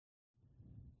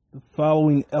The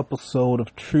following episode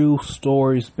of True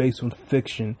Stories Based on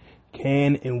Fiction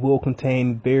can and will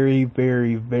contain very,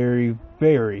 very, very,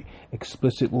 very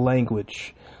explicit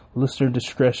language. Listener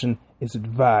discretion is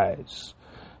advised.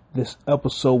 This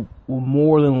episode will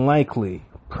more than likely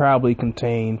probably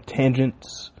contain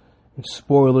tangents and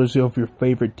spoilers of your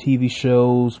favorite TV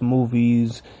shows,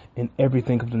 movies, and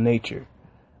everything of the nature.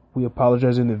 We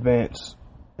apologize in advance,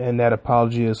 and that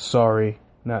apology is sorry,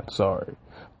 not sorry.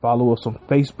 Follow us on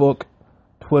Facebook,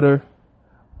 Twitter.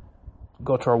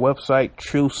 Go to our website,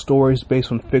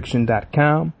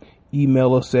 truestoriesbasedonfiction.com.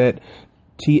 Email us at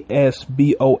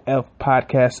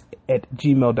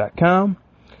tsbofpodcast@gmail.com.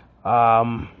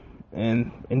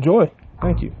 And enjoy.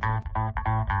 Thank you.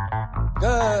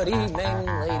 Good evening,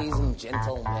 ladies and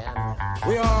gentlemen.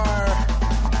 We are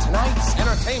tonight's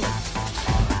entertainment.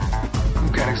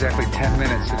 You've got exactly 10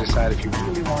 minutes to decide if you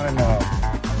really want to know.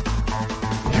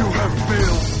 You have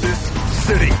failed this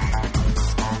city.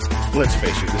 Let's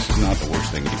face it, this is not the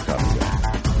worst thing you've done yet.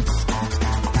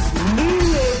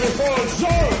 Kneel before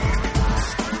Zeus!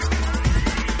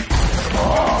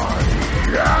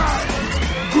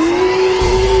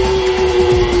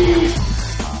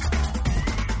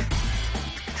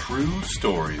 True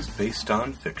stories based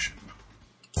on fiction.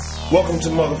 Welcome to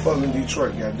motherfucking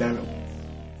Detroit, goddammit.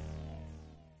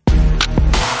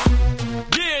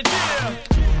 Yeah.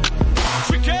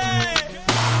 Tricky.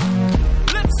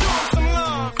 Let's show some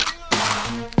love.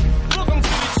 Welcome to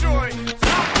Detroit.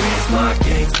 Where's my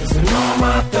gangsters and all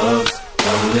my thugs?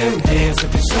 Throw them hands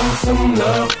up and show some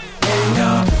love. And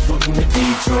welcome to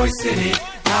Detroit City.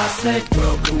 I said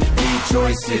welcome to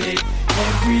Detroit City.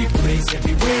 Every place,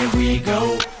 everywhere we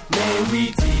go. Man,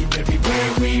 we deep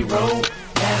everywhere we roll.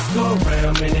 Ask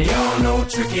around, man, they all know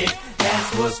tricky.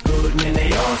 That's what's good, man,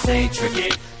 they all say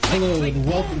tricky. Hello and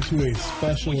welcome to a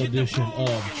special edition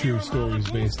of True Stories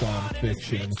Based on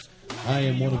Fiction. I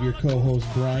am one of your co-hosts,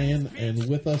 Brian, and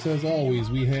with us as always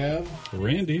we have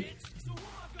Randy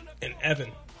And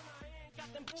Evan.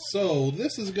 So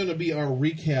this is going to be our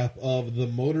recap of the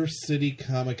Motor City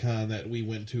Comic Con that we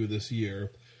went to this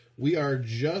year. We are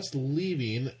just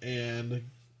leaving and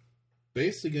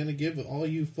basically going to give all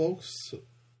you folks a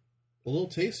little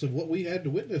taste of what we had to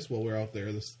witness while we were out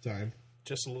there this time.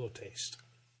 Just a little taste.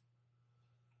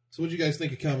 So what did you guys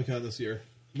think of Comic-Con this year?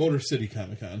 Motor City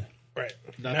Comic-Con. Right.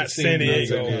 Not Not the San San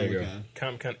Diego Diego. Comic-Con.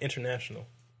 Comic-Con International.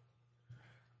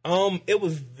 It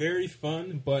was very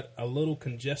fun, but a little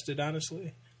congested,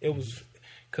 honestly. It was,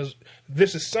 because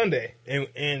this is Sunday,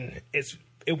 and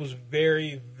it was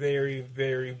very, very,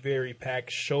 very, very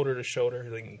packed, shoulder to shoulder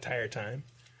the entire time.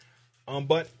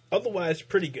 But otherwise,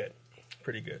 pretty good.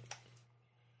 Pretty good.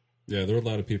 Yeah, there were a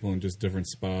lot of people in just different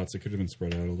spots. It could have been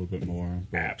spread out a little bit more.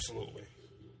 But Absolutely.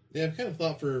 Yeah, I've kind of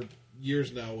thought for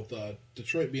years now with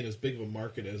Detroit being as big of a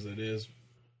market as it is,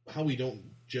 how we don't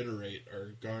generate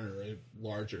or garner a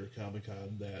larger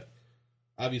Comic-Con that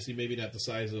obviously maybe not the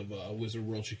size of Wizard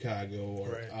World Chicago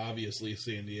or obviously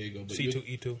San Diego, but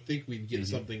C2E2. I think we'd get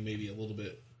something maybe a little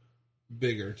bit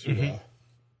bigger to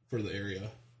for the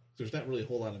area. There's not really a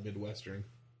whole lot of Midwestern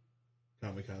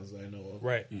Comic-Cons that I know of.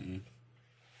 Right.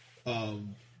 But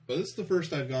this is the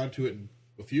first I've gone to it in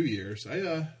a few years. I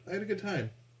had a good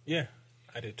time. Yeah,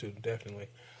 I did too, definitely.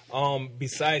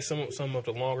 Besides some of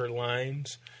the longer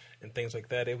lines and things like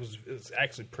that, it was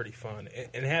actually pretty fun.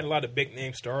 And it had a lot of big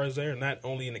name stars there, not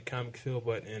only in the comic field,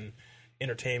 but in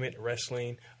entertainment,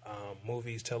 wrestling,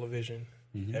 movies, television,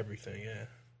 everything, yeah.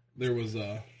 There was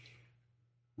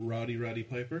Roddy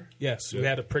Piper. Yes, we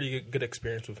had a pretty good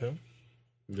experience with him.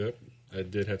 Yep. I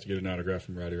did have to get an autograph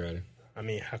from Roddy. I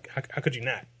mean, how could you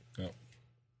not? No.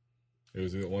 It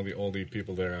was one of the only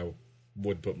people there I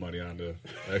would put money on to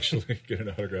actually get an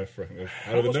autograph from.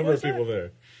 Out of the number of people there.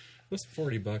 It was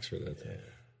 $40 for that thing.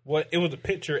 Well, it was a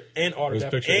picture and autograph. It was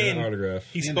a picture and autograph.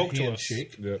 He spoke to us.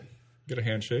 Yep. Get a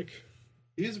handshake.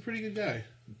 He is a pretty good guy.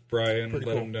 Brian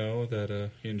let him know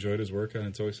that he enjoyed his work on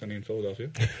It's Always Sunny in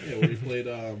Philadelphia. Yeah, where he played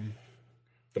The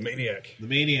Maniac. The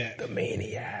Maniac. The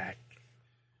Maniac.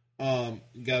 Got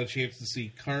a chance to see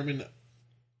Carmen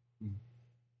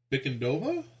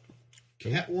Bicondova,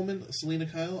 Catwoman, Selena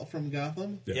Kyle from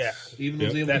Gotham. Yes. Yeah. Even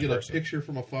was able to That get person. a picture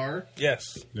from afar.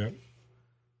 Yes. Yep.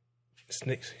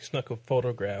 Snuck a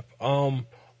photograph.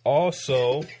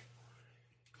 Also,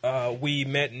 we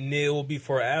met Neil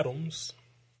before Adams.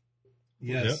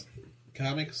 Yes.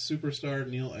 Comic superstar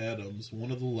Neil Adams,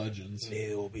 one of the legends.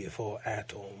 Neil before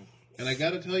Adams. And I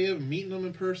got to tell you, meeting him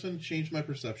in person changed my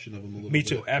perception of him a little bit. Me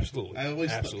too, absolutely. I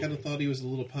always kind of thought he was a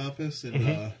little pompous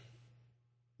and,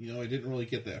 I didn't really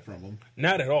get that from him.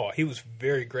 Not at all. He was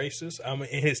very gracious. And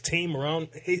his team around,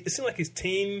 it seemed like his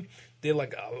team did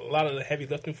like a lot of the heavy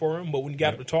lifting for him. But when you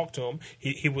got to talk to him,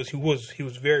 he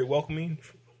was very welcoming,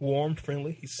 warm,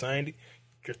 friendly. He signed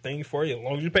your thing for you as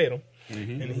long as you paid him,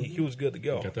 and he was good to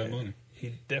go. Got that money.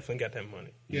 He definitely got that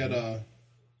money. He had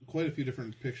quite a few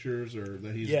different pictures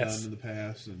that he's done in the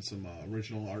past, and some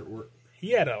original artwork.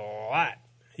 He had a lot.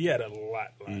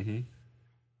 Mm-hmm.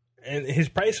 And his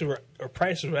prices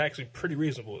were actually pretty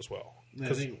reasonable as well.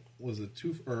 I think it was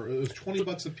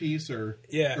 $20 a piece, or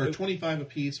 $25 a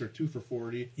piece, or 2 for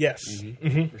 $40. Yes,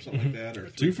 or something like that, or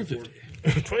 2 for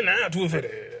 $50. 29, 2 for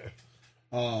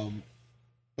 $50.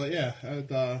 But yeah,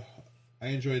 I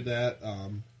enjoyed that.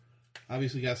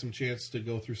 Obviously, got some chance to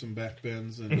go through some back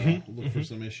bins and look for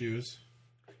some issues.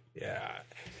 Yeah.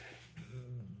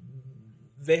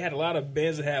 They had a lot of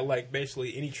bins that had like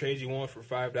basically any trades you want for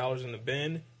 $5 in the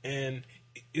bin, and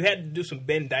you had to do some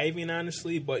bin diving,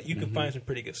 honestly, but you can find some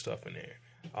pretty good stuff in there.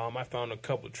 I found a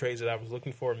couple of trades that I was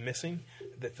looking for missing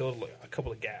that filled a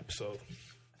couple of gaps, so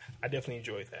I definitely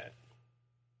enjoyed that.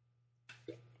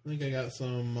 I think I got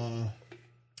some.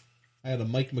 I had a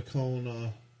Mike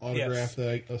McCone autograph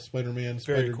that a Spider-Man,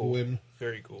 Spider-Gwen,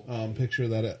 very cool picture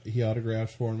that he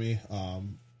autographed for me.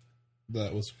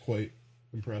 That was quite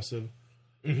impressive.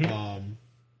 The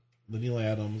Neil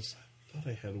Adams. I thought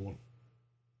I had one.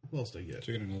 What else did I get? Did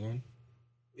you get another one?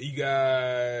 You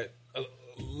got.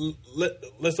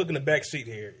 Let's look in the back seat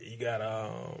here. You got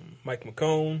Mike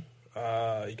McCone.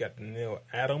 You got the Neil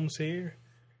Adams here,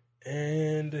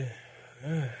 and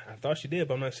I thought you did,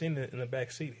 but I'm not seeing it in the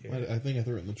back seat here. I think I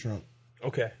threw it in the trunk.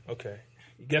 Okay.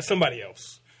 You got somebody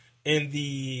else. In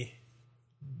the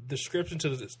description to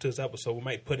this episode, we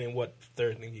might put in what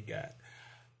third thing you got.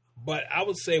 But I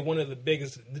would say one of the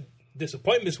biggest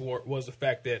disappointments was the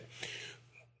fact that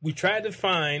we tried to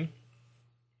find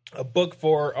a book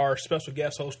for our special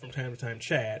guest host from time to time,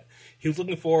 Chad. He was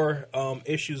looking for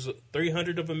issues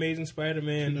 300 of Amazing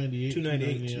Spider-Man,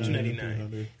 298,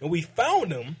 299. And we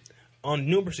found them on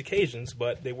numerous occasions,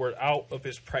 but they were out of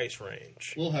his price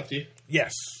range. A little hefty.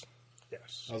 Yes.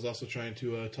 I was also trying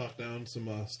to talk down some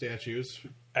statues.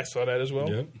 I saw that as well.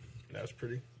 Yep. That was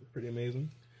pretty amazing.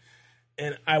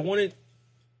 And I wanted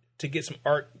to get some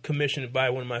art commissioned by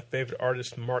one of my favorite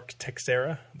artists, Mark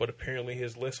Texera, but apparently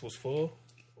his list was full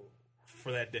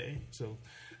for that day. So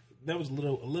that was a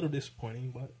little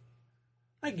disappointing, but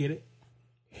I get it.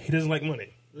 He doesn't like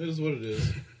money. It is what it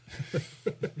is.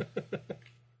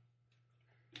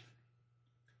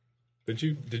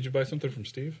 Did you buy something from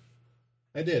Steve?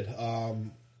 I did.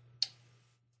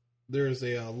 There is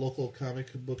a local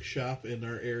comic book shop in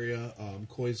our area,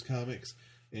 Coy's Comics,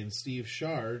 and Steve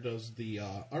Shar does the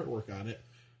artwork on it.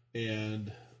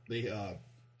 And they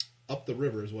Up the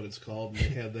River is what it's called, and they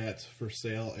had that for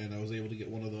sale, and I was able to get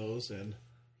one of those. And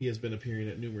he has been appearing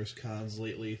at numerous cons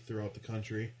lately throughout the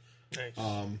country. Nice.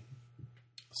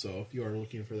 So if you are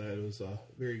looking for that, it was a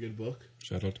very good book.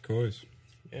 Shout out to Coys.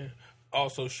 Yeah.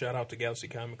 Also, shout out to Galaxy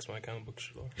Comics, my comic book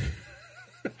store.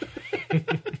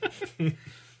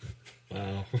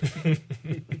 Wow.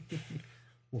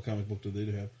 What comic book do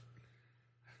they have?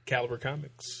 Caliber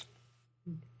Comics.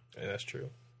 Yeah, that's true.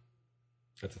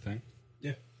 That's a thing?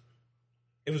 Yeah.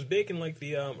 It was big in like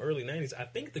the early 90s. I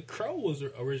think The Crow was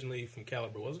originally from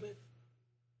Caliber, wasn't it?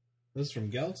 This is from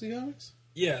Galaxy Comics?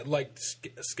 Yeah, like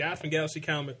Scott from Galaxy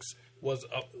Comics was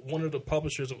one of the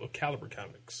publishers of Caliber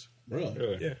Comics.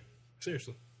 Really? Yeah.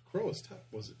 Seriously. Crow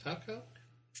was it Top Cow?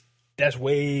 That's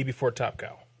way before Top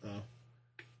Cow. Oh.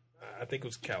 I think it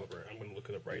was Caliber. I'm going to look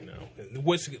it up right now.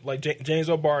 What's like James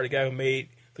O'Barr, the guy who made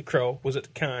The Crow, was at the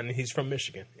con, and he's from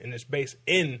Michigan, and it's based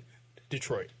in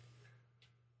Detroit.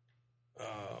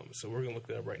 So we're going to look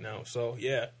that up right now. So,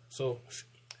 yeah. So,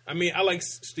 I mean, I like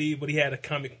Steve, but he had a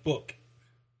comic book.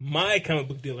 My comic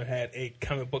book dealer had a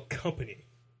comic book company.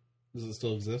 Does it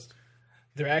still exist?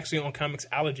 They're actually on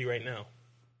Comixology right now.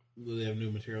 Do they have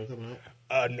new material coming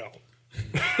out? No.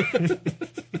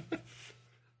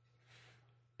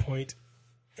 Point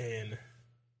and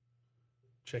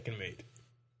check and mate.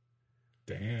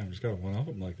 Damn, just got one of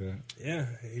them like that. Yeah,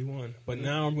 he won. But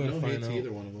now I'm going to find out.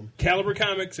 Either one of them. Caliber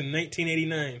Comics in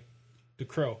 1989. The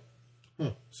Crow.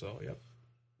 Huh. So, yep.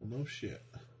 Well, no shit.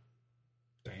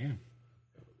 Damn.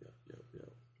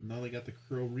 Yep. Now they got the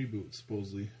Crow reboot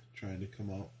supposedly trying to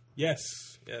come out. Yes.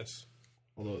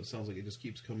 Although it sounds like it just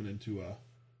keeps coming into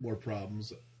more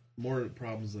problems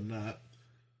than not.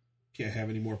 Can't have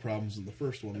any more problems than the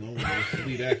first one, though, when the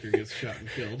lead actor gets shot and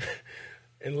killed.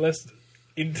 Unless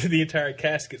the entire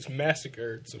cast gets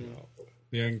massacred somehow.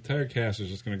 The entire cast is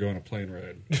just going to go on a plane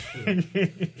ride.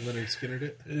 Leonard Skinnered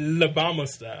it. Labama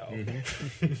style.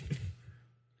 Mm-hmm.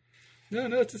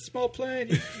 No, it's a small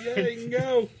plane. Yeah, you can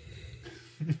go.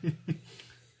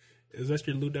 Is that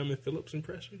your Lou Diamond Phillips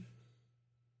impression?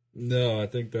 No, I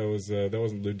think that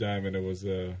wasn't Lou Diamond. It was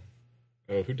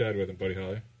who died with him? Buddy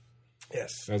Holly.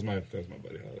 Yes. That was my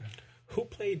Buddy Holly. Who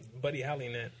played Buddy Holly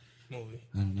in that movie?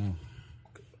 I don't know.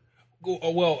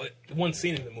 Well, one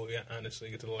scene in the movie, honestly.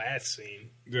 It's the last scene.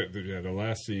 Yeah, the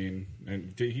last scene.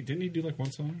 And didn't he do like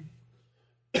one song?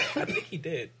 I think he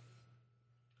did.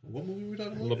 What movie were we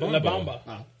talking about? La Bamba. La Bamba.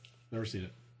 Oh, never seen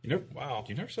it. Wow.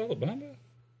 You never saw La Bamba?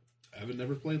 I've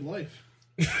never played Life.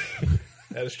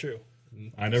 That is true.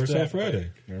 I never saw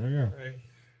Friday. There we go. Right.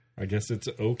 I guess it's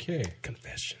okay.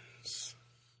 Confessions.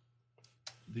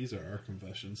 These are our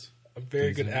confessions. A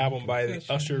very good album by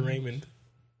Usher Raymond.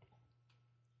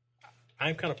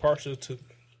 I'm kind of partial to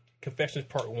Confessions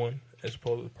Part 1 as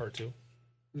opposed to Part 2.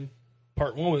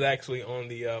 Part 1 was actually on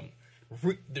the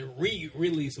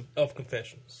re-release of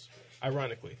Confessions,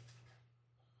 ironically.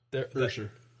 Usher.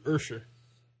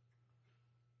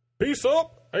 Peace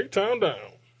up, 8-town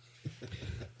down.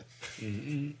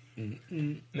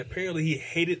 And apparently he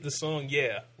hated the song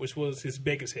Yeah, which was his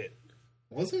biggest hit.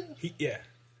 Was it? Yeah.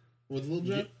 Was Lil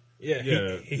Jon? Yeah,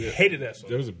 he hated that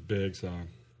song. That was a big song.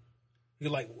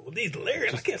 You're like, well, these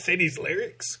lyrics, I can't say these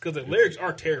lyrics because the lyrics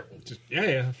are terrible.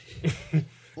 Yeah. In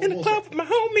the club with my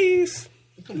homies.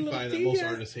 Come to find that most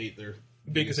artists hate their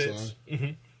biggest hits.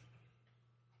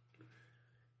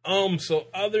 Song. So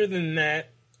other than that,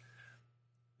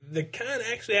 the kind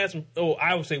actually has some. Oh,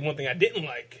 I would say one thing I didn't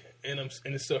like, and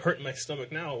it's still hurting my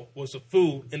stomach now, was the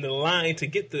food in the line to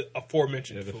get the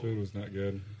aforementioned Yeah, the food was not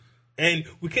good. And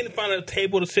we couldn't find a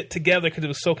table to sit together because it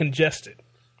was so congested.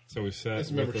 So we sat. I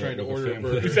just remember trying to order a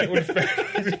family. burger.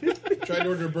 Tried to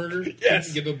order a burger. Yes.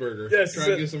 Couldn't get the burger. Yes. Tried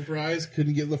to get some fries.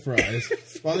 Couldn't get the fries.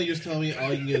 Finally, just tell me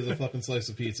all you can get is a fucking slice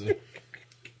of pizza.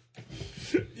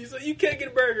 He's like, you can't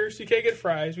get burgers, you can't get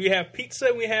fries. We have pizza,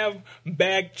 and we have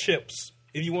bagged chips.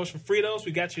 If you want some Fritos,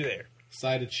 we got you there.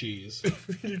 Side of cheese.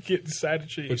 You get the side of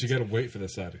cheese. But you got to wait for the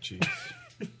side of cheese.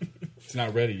 It's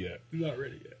not ready yet. Not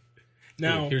ready yet.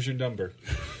 Now, here's your number.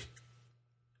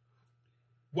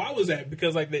 Why was that?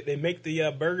 Because like they make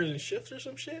the burgers in shifts or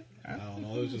some shit? I don't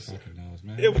know. It was just fucking knows,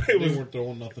 man. They weren't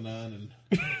throwing nothing on,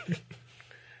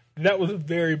 and that was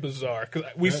very bizarre. Because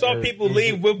we saw people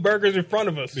leave with burgers in front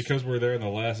of us. Because we're there on the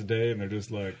last day, and they're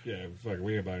just like, "Yeah, fuck,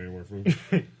 we ain't buying any more food.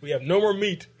 We have no more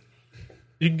meat.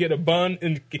 You can get a bun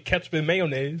and get ketchup and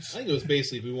mayonnaise." I think it was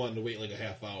basically if we wanted to wait like a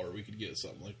half hour, we could get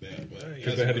something like that. But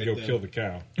Because they had to go kill the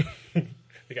cow.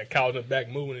 They got cows in the back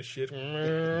moving and shit.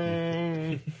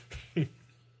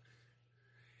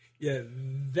 Yeah,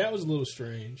 that was a little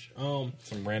strange.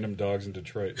 Some random dogs in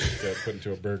Detroit got put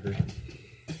into a burger.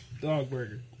 Dog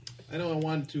burger. I know I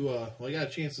wanted to. Well, I got a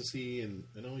chance to see, and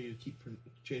I know you keep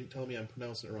telling me I'm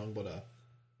pronouncing it wrong, but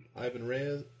Ivan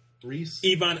Reis,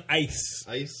 Ivan Ice,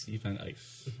 Ivan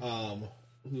Ice,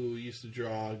 who used to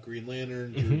draw Green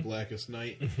Lantern, drew Blackest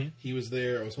Night. He was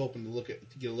there. I was hoping to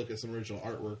get a look at some original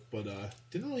artwork, but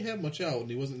didn't really have much out, and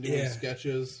he wasn't doing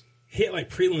sketches. He had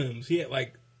like prelims. He had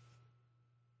like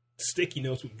sticky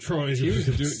notes with drawings. He was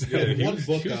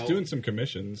doing some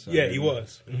commissions. Yeah, he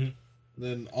was. Mm-hmm.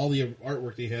 Then all the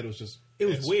artwork they had was just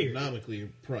weird, astronomically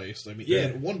priced. I mean, yeah, they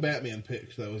had one Batman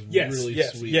pick that was really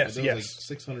sweet. Yes, but that was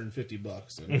like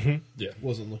 $650, and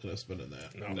wasn't looking at spending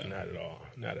that. No, not at all.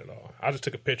 Not at all. I just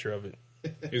took a picture of it.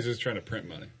 He was just trying to print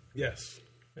money. Yes.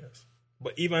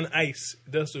 But Ivan Ice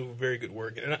does do very good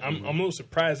work, and I'm a little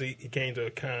surprised he came to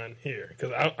a con here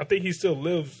because I think he still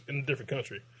lives in a different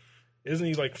country. Isn't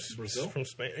he like Brazil? From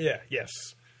Spain? Yeah, yes.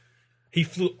 He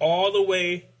flew all the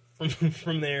way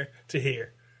from there to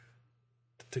here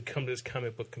to come to this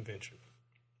comic book convention.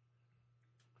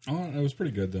 Oh, it was pretty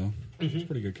good though. It was a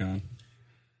pretty good con.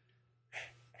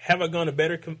 Have I gone to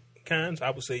better cons?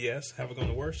 I would say yes. Have I gone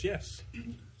to worse? Yes.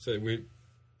 So we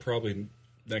probably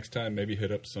next time maybe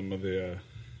hit up some of the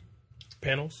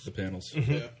panels. The panels.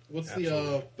 Yeah. What's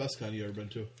the best con you ever been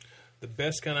to? The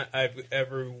best con I've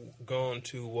ever gone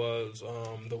to was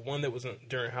the one that was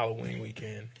during Halloween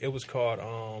weekend. It was called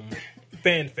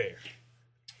Fanfare.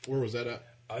 Where was that at?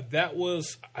 I've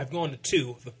gone to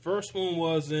two. The first one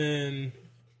was in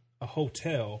a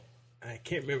hotel. I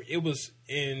can't remember. It was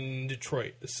in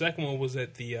Detroit. The second one was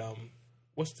at the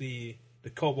the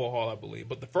Cobalt Hall, I believe.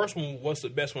 But the first one was the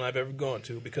best one I've ever gone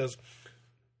to because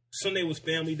Sunday was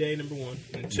family day, number one,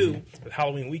 and two,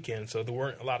 Halloween weekend, so there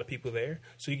weren't a lot of people there,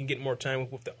 so you can get more time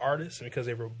with the artists, and because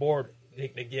they were bored, they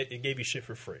gave you shit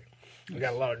for free. We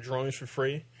got a lot of drawings for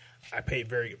free. I paid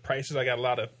very good prices. I got a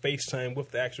lot of FaceTime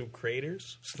with the actual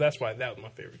creators, so that's why that was my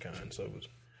favorite con. So it was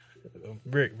a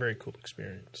very, very cool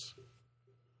experience.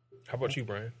 How about you,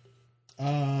 Brian?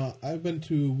 I've been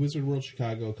to Wizard World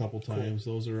Chicago a couple times.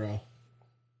 Those are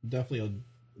definitely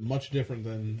much different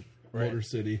than Motor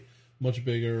City. Much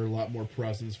bigger, a lot more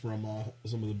presence from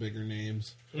some of the bigger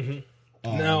names. Mm-hmm.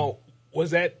 Now,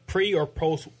 was that pre or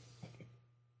post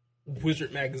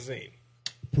Wizard Magazine?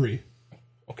 Pre.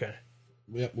 Okay.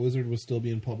 Yep, Wizard was still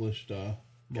being published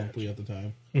monthly at the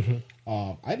time. Mm-hmm.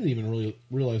 I didn't even really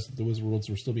realize that the Wizard Worlds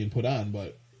were still being put on,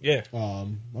 but yeah, I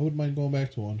wouldn't mind going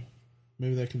back to one.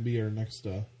 Maybe that can be our next.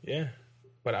 Yeah,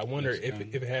 but I wonder if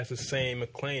it has the same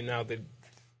acclaim now that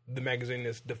the magazine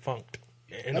is defunct.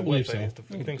 And I the believe website so.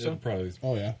 is you think so? Probably.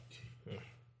 Oh yeah.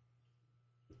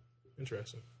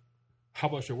 Interesting. How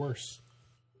about your worst?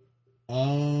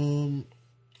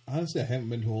 Honestly, I haven't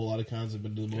been to a whole lot of cons. I've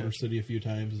been to the Motor City a few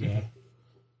times,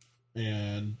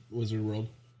 and Wizard World.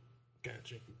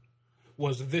 Gotcha.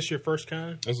 Was this your first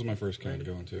con? This was my first con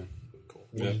going to. Cool.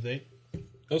 What did you think?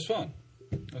 It was fun.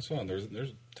 That's fun. There's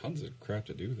tons of crap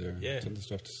to do there. Yeah. Tons of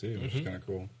stuff to see, which is kind of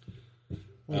cool.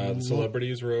 The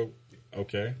celebrities were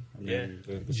okay. I mean,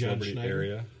 the celebrity Schneider.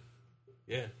 area.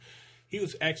 Yeah. He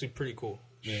was actually pretty cool.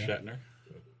 Yeah. Shatner.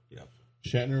 Yeah.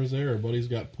 Shatner was there. Our buddies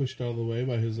got pushed out of the way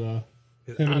by his him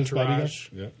and his entourage.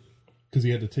 Yep. because he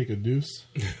had to take a deuce.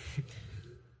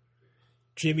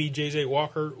 Jimmy J.J.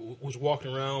 Walker was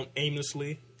walking around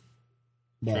aimlessly.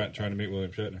 But Trying to meet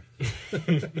William Shatner.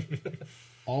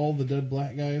 all the dead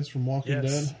black guys from Walking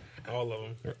Yes. Dead All of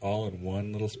them. They're all in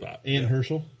one little spot. and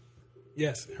Herschel.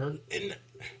 Yes. And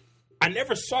I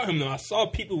never saw him, though. I saw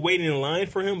people waiting in line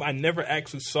for him. I never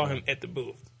actually saw him at the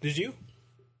booth. Did you?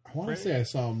 I want to say I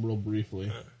saw him real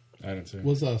briefly. I didn't see.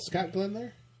 Was Scott Glenn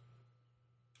there?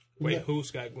 Wait, that- who's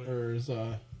Scott Glenn? Or is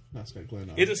not Scott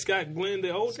Glenn? Isn't Scott Glenn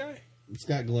the old guy?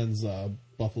 Scott Glenn's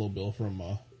Buffalo Bill from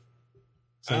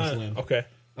Silence of the Lambs. Okay.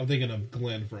 I'm thinking of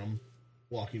Glenn from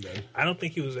Walking Dead. I don't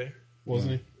think he was there.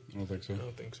 Wasn't I don't think so. I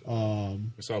don't think so.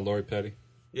 We saw Lori Petty.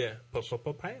 Yeah.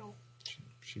 Pow.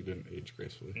 She didn't age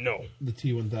gracefully. No. he? The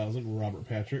T-1000 with Robert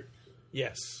Patrick.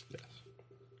 Yes. Yes.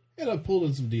 And I pulled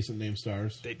in some decent name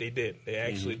stars. They did. They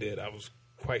actually did. I was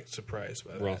quite surprised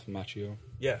by that. Ralph Macchio.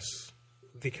 Yes.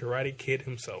 The Karate Kid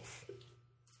himself.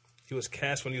 He was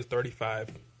cast when he was 35,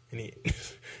 and he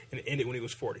and it ended when he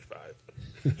was 45.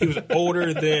 He was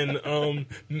older than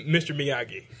Mr.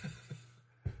 Miyagi.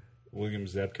 William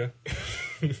Zabka.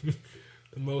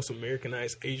 The most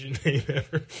Americanized Asian name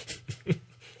ever.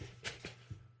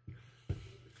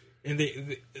 And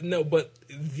the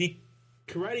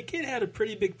Karate Kid had a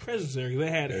pretty big presence there. They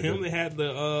had him. did. They had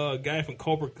the guy from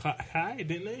Cobra Kai,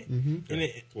 didn't they? Mm-hmm. And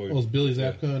it Well, it was Billy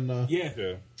Zabka and yeah.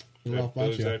 Yeah. And Ralph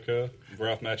Billy Macchio. Zabka,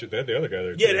 Ralph Macchio. They had the other guy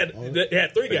there. Yeah, too. they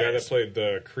had three the guy that guys.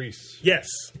 played Crease. Yes,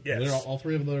 they're yes. all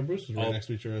three of them. Bruces were All- next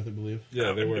to each other, I believe.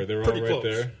 Yeah, they were. They were all Pretty right close.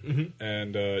 there,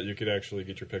 and you could actually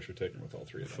get your picture taken with all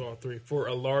three of them. For all three for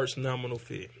a large nominal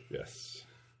fee. Yes,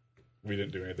 we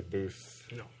didn't do any of the booth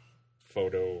No,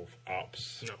 photo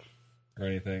ops no. or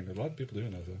anything. There's a lot of people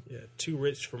doing that though. Yeah, too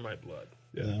rich for my blood.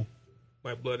 Yeah.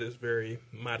 My blood is very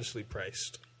modestly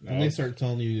priced. When they start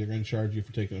telling you they're going to charge you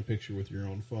for taking a picture with your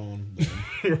own phone, then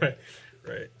Right,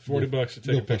 right, $40 to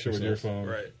take Go a picture fuck with your yourselves. phone.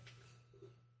 right.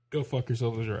 Go fuck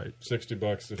yourself is right.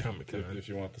 $60 Comic-Con. if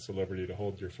you want the celebrity to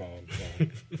hold your phone. So.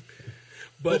 we'll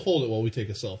But hold it while we take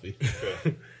a selfie.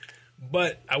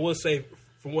 but I will say,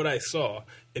 from what I saw,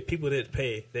 if people did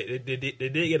pay, they did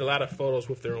get a lot of photos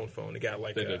with their own phone. They got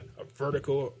like They a did.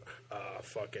 vertical,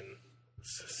 fucking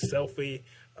selfie,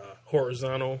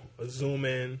 horizontal, a zoom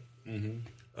in,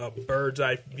 a bird's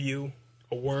eye view,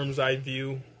 a worm's eye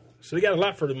view. So they got a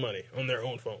lot for the money on their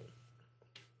own phone.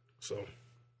 So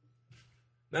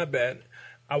not bad.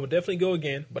 I would definitely go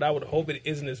again, but I would hope it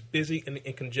isn't as busy and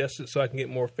congested, so I can get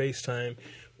more FaceTime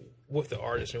with the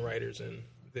artists and writers and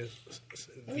this.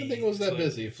 I didn't think it was that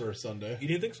busy for a Sunday. You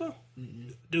didn't think so?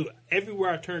 Dude,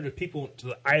 everywhere I turned, there's people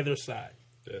to either side.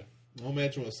 Yeah, I'll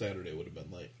imagine what Saturday would have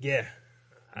been like. Yeah.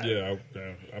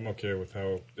 I'm okay with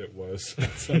how it was.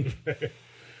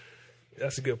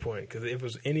 That's a good point, because if it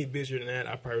was any busier than that,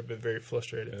 I'd probably been very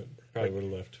frustrated. Probably would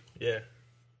have left. Yeah.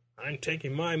 I'm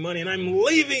taking my money and I'm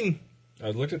leaving. I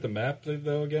looked at the map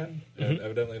though again, and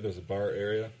evidently there's a bar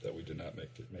area that we did not make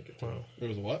it to. Wow. There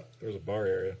was a what? There was a bar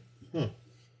area.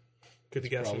 Could have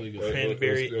got some probably good.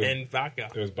 cranberry It was- and vodka.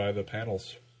 It was by the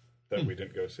panels that we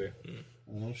didn't go see.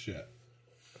 Well, no shit.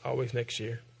 Always next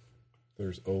year.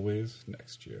 There's always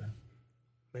next year.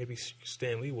 Maybe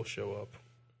Stan Lee will show up.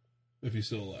 If he's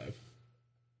still alive.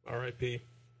 R.I.P.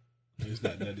 He's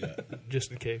not dead yet.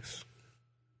 Just in case.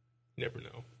 Never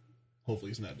know.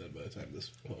 Hopefully he's not dead by the time this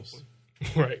posts.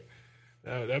 Right.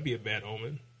 That'd be a bad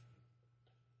omen.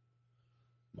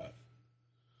 But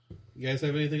you guys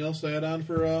have anything else to add on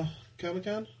for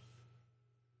Comic-Con?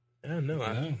 No.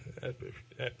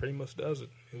 That pretty much does it.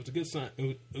 It was a good sign.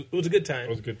 It was a good time. It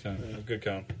was a good time. Yeah. A good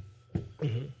con.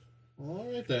 Mm-hmm.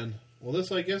 All right, then. Well,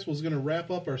 this, I guess, was going to wrap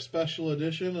up our special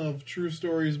edition of True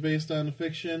Stories Based on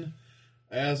Fiction.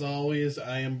 As always,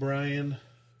 I am Brian.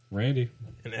 Randy.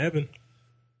 And Evan.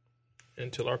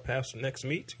 Until our paths next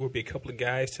meet, we'll be a couple of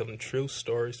guys telling true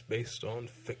stories based on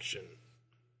fiction.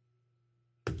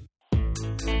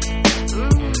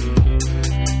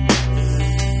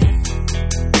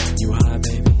 You high,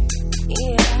 baby?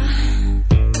 Yeah.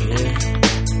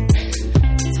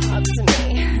 Talk to me.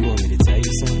 You want me to tell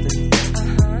you something?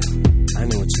 I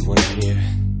know what you want to hear.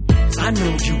 I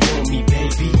know you want me,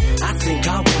 baby. I think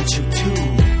I want you too.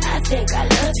 I think I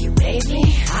love you, baby.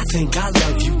 I think I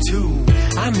love you too.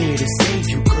 I'm here to save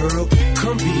you, girl.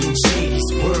 Come be in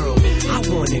Shady's world. I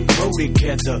wanna grow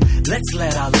together. Let's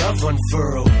let our love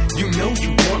unfurl. You know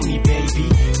you want me, baby.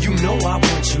 You know I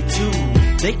want you too.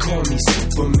 They call me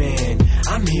Superman.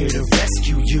 I'm here to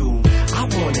rescue you. I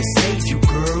wanna save you,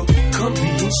 girl. Come be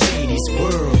in Shady's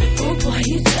world. Oh boy,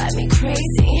 you drive me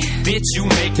crazy. Bitch, you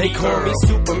make They call me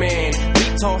Superman.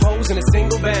 Beat tall hoes in a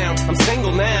single bound. I'm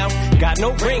single now. Got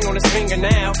no ring on his finger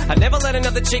now. I never let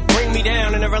another chick bring me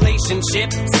down in a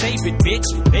relationship. Save it, bitch.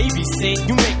 Babysit.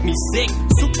 You make me sick.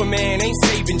 Superman ain't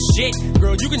saving shit.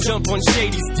 Girl, you can jump on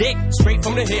Shady's dick. Straight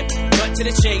from the hip. Cut to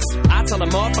the chase. I tell a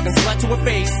motherfucking slut to her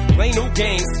face. Play new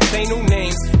games. Say new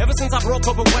names. Ever since I broke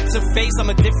up with what's her face, I'm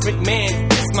a different man.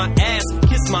 Kiss my ass.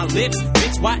 Kiss my lips.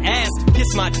 Bitch, why ass?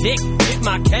 Kiss my dick. Get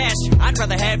my cash. I'd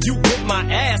rather have you whip my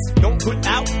ass. Don't put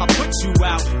out. I'll put you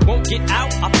out. Won't get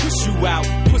out. I'll push you out.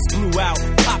 Push glue out.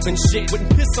 Poppin' shit.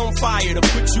 Wouldn't piss on fire to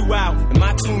put you out. Am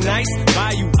I too nice?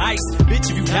 Buy you ice. Bitch,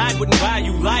 if you died, wouldn't buy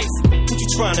you life. What you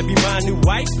trying to be my new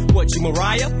wife? What, you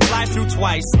Mariah? Fly through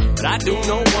twice. But I do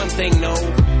know one thing, no.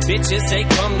 Bitches, they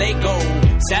come, they go.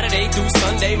 Saturday through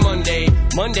Sunday,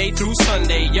 Monday through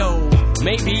Sunday, yo.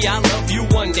 Maybe I'll love you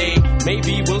one day.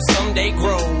 Maybe we'll someday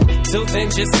grow. Till then,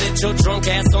 just sit your drunk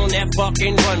ass on that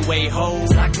fucking runway, ho.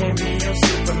 I can't be your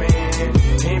Superman.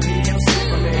 Can't be your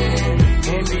Superman.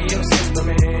 Can't be your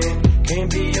Superman.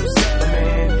 Can't be your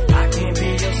Superman. I can't be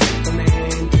your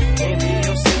Superman. Can't be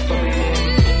your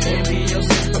Superman. Can't be your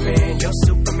Superman. You're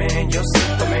Superman. You're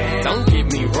Superman. Don't get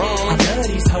me wrong. I love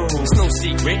these hoes. It's no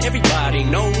secret. Everybody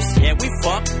knows. Yeah, we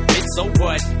fuck. Bitch, so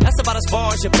what? That's about as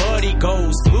far as your buddy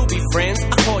goes. We'll be friends.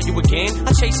 I'll call you again.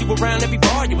 I'll chase you around every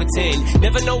bar you attend.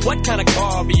 Never know what kind of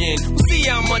car I'll be in. We'll see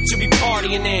how much you'll be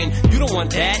partying in. You don't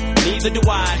want that. Neither do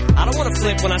I don't want to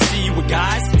flip when I see you with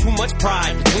guys. Too much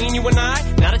pride between you and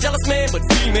I. Not a jealous man, but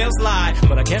females lie.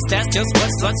 But I guess that's just what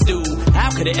sluts do. How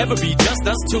could it ever be just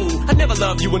us two? I never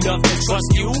loved you enough to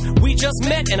trust you. We just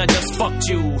met and I just fucked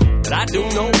you. But I do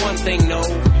know one thing, no.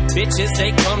 Bitches,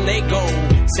 they come, they go.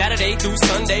 Saturday through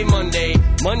Sunday,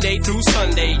 Monday through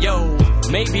Sunday, yo.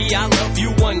 Maybe I'll love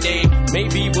you one day.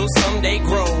 Maybe we'll someday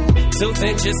grow. Till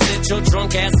then, just sit your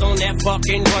drunk ass on that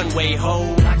fucking runway,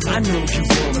 ho. I know you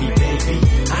want me, baby.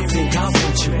 I think I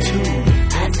want you too.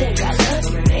 I think I love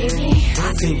you, baby.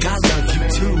 I think I love you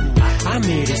too. I'm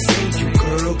here to save you,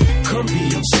 girl. Come be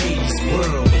in Shady's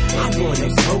world. I wanna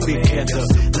grow together.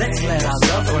 Let's let our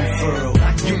love unfurl.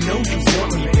 You know you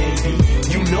want me, baby.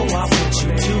 You know I want you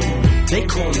too. They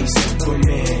call me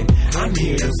Superman. I'm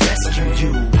here to rescue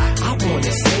you. I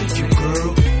wanna save you,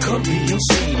 girl. Come be in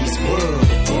Shady's world.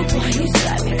 Oh boy, you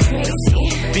drive me crazy.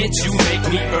 Bitch, you make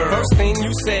me First thing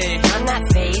you say, I'm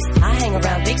not phased. I hang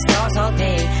around big stars all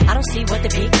day. I don't see what the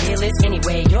big deal is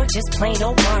anyway. You're just plain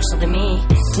old Marshall to me.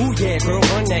 Ooh yeah, girl,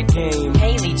 run that game.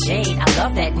 Haley Jade, I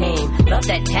love that name. Love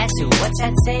that tattoo. What's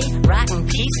that say? Rotten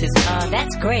pieces.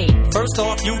 That's great. First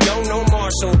off, you don't know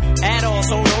Marshall at all,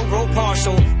 so don't grow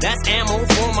partial. That's ammo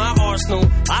for my arsenal.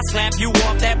 I slap you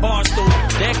off that bar stool.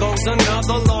 There goes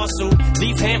another lawsuit.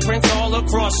 Leave handprints all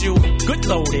across you. Good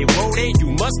loaded, woaded.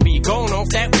 You must be going off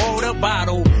that water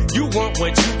bottle. You want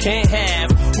what you can't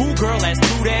have. Ooh, girl, that's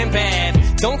too damn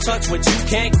bad. Don't touch what you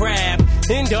can't grab.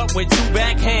 End up with two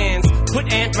backhands.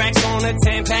 Put anthrax on the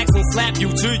Tampax and slap you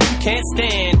till you can't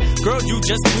stand. Girl, you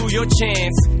just blew your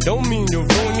chance. Don't mean to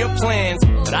ruin your plans,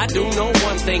 but I do know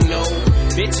one thing, no.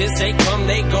 Bitches, they come,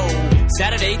 they go.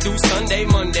 Saturday through Sunday,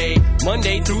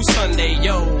 Monday through Sunday,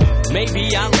 yo.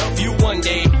 Maybe I'll love you one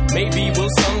day. Maybe we'll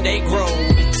someday grow.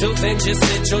 So then just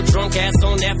sit your drunk ass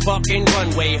on that fucking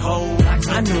runway, ho.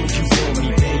 I know you want me,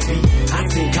 baby. I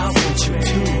think I want you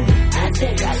too. I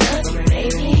think I love you,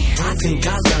 baby. I think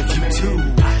I love you too.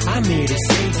 I'm here to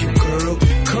save you, girl.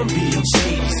 Come be in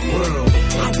Shady's world.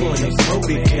 I wanna grow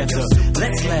together.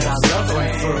 Let's let our love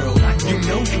unfurl. You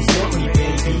know you want me,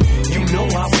 baby. You know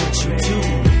I want you too.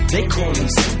 They call me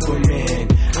Superman.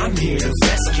 I'm here to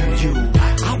rescue you.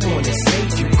 I wanna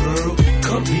save you, girl.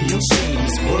 Come be in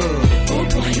Shady's world. Oh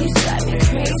boy, you drive me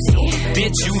crazy.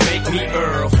 Bitch, you make me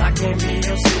Earl. I can't be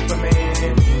your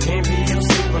Superman. Can't be your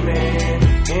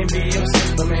Superman. Can't be your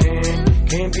Superman.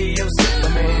 Can't be your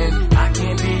Superman. I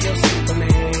can't be your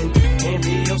Superman. Can't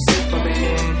be your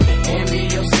Superman. Can't be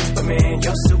your Superman.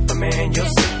 Your Superman. Your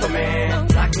Superman.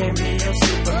 I can't be your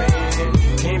Superman.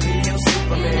 Can't be your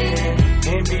Superman.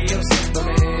 Can't be your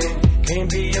Superman. Can't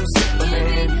be your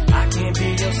Superman. I can't be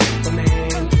your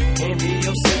Superman. Can't be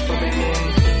your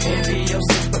Superman. Can't be your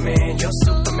Superman. Your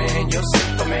Superman. Your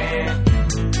Superman.